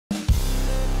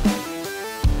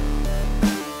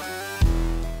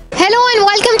and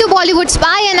welcome to Bollywood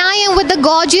Spy, and I am with the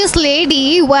gorgeous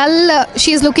lady. Well,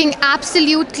 she's looking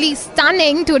absolutely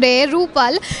stunning today,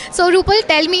 Roopal. So Roopal,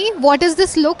 tell me, what is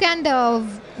this look and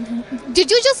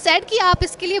did you just said कि आप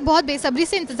इसके लिए बहुत बेसब्री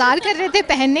से इंतजार कर रहे थे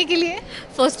पहनने के लिए?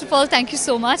 First of all, thank you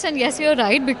so much, and yes, you're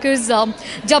right because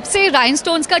जब से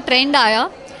rhinestones का trend आया,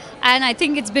 and I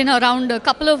think it's been around a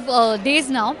couple of days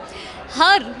now.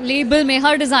 Her label में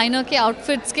हर डिज़ाइनर के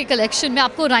आउटफिट्स के कलेक्शन में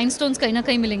आपको राइनस्टोन्स कहीं ना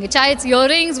कहीं मिलेंगे, चाहे it's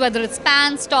earrings, whether it's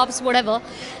pants, tops, whatever.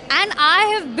 And I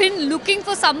have been looking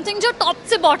for something जो टॉप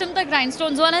से बॉटम तक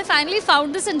राइनस्टोन्स हो, and I finally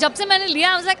found this. And जब से मैंने लिया,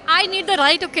 I was like I need the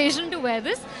right occasion to where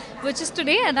this, which is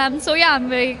today, and I am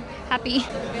very happy.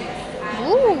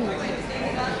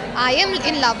 I am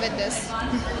in love with this.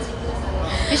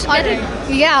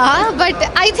 Yeah, but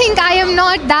I think I am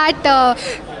not that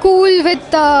cool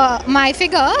with my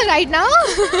figure right now.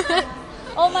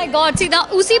 Oh my God! See, now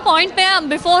उसी point पे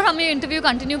before हम ये interview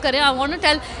continue करें, I want to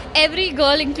tell every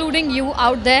girl, including you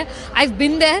out there, I've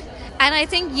been there, and I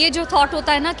think ये जो thought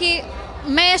होता है ना कि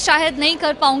मैं शायद नहीं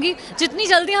कर पाऊंगी, जितनी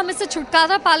जल्दी हम इससे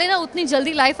छुटकारा पा लेना उतनी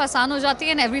जल्दी लाइफ आसान हो जाती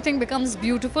है, and everything becomes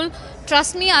beautiful.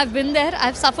 Trust me, I've been there.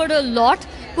 I've suffered a lot.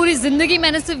 पूरी ज़िंदगी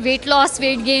मैंने सिर्फ वेट लॉस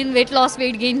वेट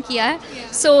गेन किया है.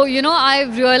 So you know,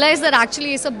 I've realized that actually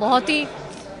ये सब बहुत ही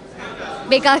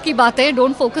बेकार की बात है.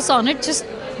 Don't focus on it. Just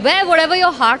wear whatever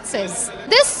your heart says.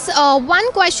 This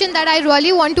one question that I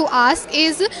really want to ask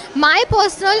is my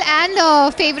personal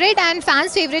and favorite and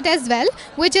fans' favorite as well,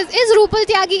 which is Roopal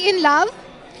Tyagi in love?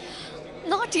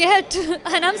 Not yet,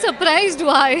 and I'm surprised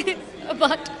why.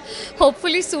 But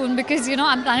hopefully soon, because you know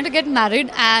I'm planning to get married,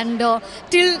 and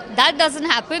till that doesn't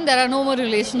happen, there are no more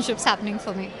relationships happening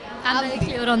for me. I'm very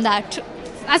clear on that.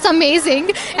 That's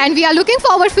amazing, and we are looking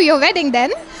forward for your wedding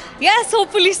then. Yes,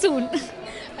 hopefully soon.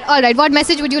 All right, what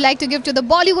message would you like to give to the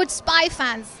Bollywood Spy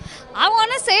fans? I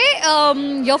want to say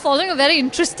you're following a very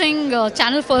interesting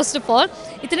channel. First of all,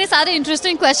 इतने सारे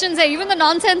interesting questions है. Even the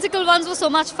nonsensical ones were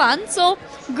so much fun. So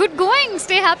good going.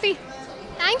 Stay happy.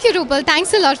 Thank you, Roopal.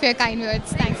 Thanks a lot for your kind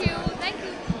words. Thank you.